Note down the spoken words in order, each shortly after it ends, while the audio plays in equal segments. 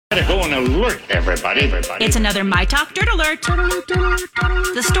Gotta go and alert everybody. It's another My Talk Dirt Alert.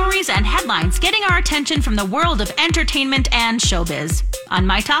 The stories and headlines getting our attention from the world of entertainment and showbiz on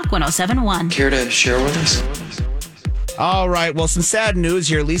My Talk 107.1. Care to share with us? All right. Well, some sad news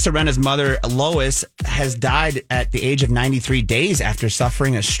here. Lisa Rinna's mother, Lois, has died at the age of 93 days after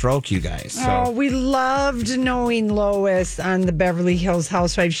suffering a stroke, you guys. So. Oh, we loved knowing Lois on the Beverly Hills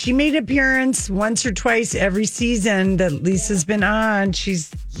Housewives. She made an appearance once or twice every season that Lisa's been on. She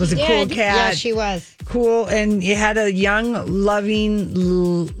was a cool cat. Yeah, she was. Cool. And you had a young, loving,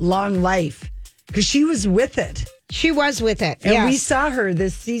 long life because she was with it. She was with it. And yes. we saw her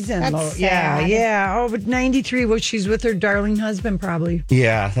this season. That's sad. Yeah. Oh, but 93. Well, she's with her darling husband, probably.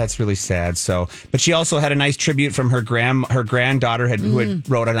 Yeah, that's really sad. So, but she also had a nice tribute from her granddaughter who had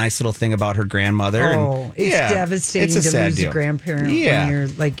wrote a nice little thing about her grandmother. Oh, it's devastating to lose a grandparent when you're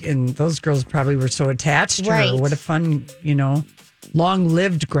like, and those girls probably were so attached to her. What a fun,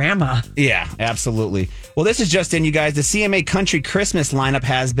 long-lived grandma. Yeah, absolutely. Well, this is just in, you guys. The CMA Country Christmas lineup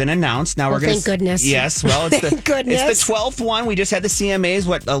has been announced. Now we're going to... Thank goodness. Yes, well, it's Thank goodness. It's the 12th one. We just had the CMAs,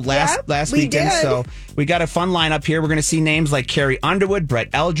 last weekend. Did. So we got a fun lineup here. We're going to see names like Carrie Underwood, Brett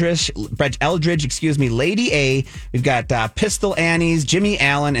Eldridge, Lady A. We've got Pistol Annies, Jimmy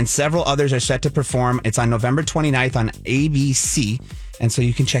Allen, and several others are set to perform. It's on November 29th on ABC. And so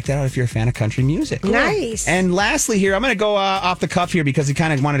you can check that out if you're a fan of country music. Nice. And lastly here, I'm going to go off the cuff here because we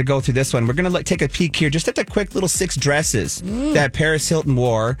kind of wanted to go through this one. We're going to take a peek here just at the quick little 6 dresses that Paris Hilton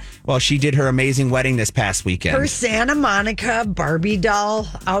wore while she did her amazing wedding this past weekend. Her Santa Monica Barbie doll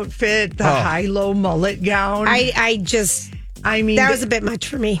outfit, the high-low mullet gown. I mean, that was a bit much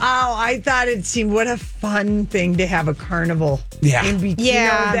for me. Oh, I thought it seemed what a fun thing to have a carnival in between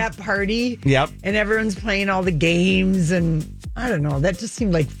that party. Yep. And everyone's playing all the games and I don't know. That just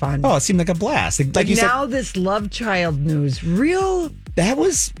seemed like fun. Oh, it seemed like a blast. Like you now said, this love child news, that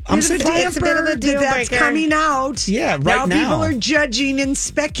was, it's a bit of a deal that's coming out. Yeah, right now. People are judging and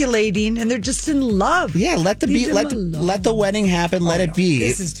speculating and they're just in love. Yeah, let the wedding happen. Let it be.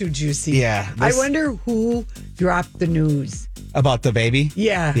 This is too juicy. Yeah. I wonder who dropped the news. About the baby?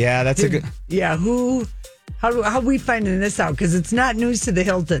 Yeah. Yeah, that's a good... Yeah, how are we finding this out? Because it's not news to the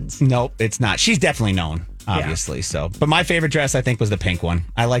Hiltons. Nope, it's not. She's definitely known, obviously. Yeah. So, but my favorite dress, I think, was the pink one.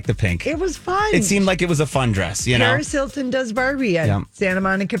 I like the pink. It was fun. It seemed like it was a fun dress, Paris Hilton does Barbie at Santa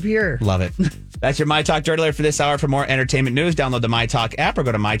Monica Pier. Love it. That's your My Talk Dirt Alert for this hour. For more entertainment news, download the My Talk app or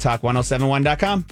go to mytalk1071.com.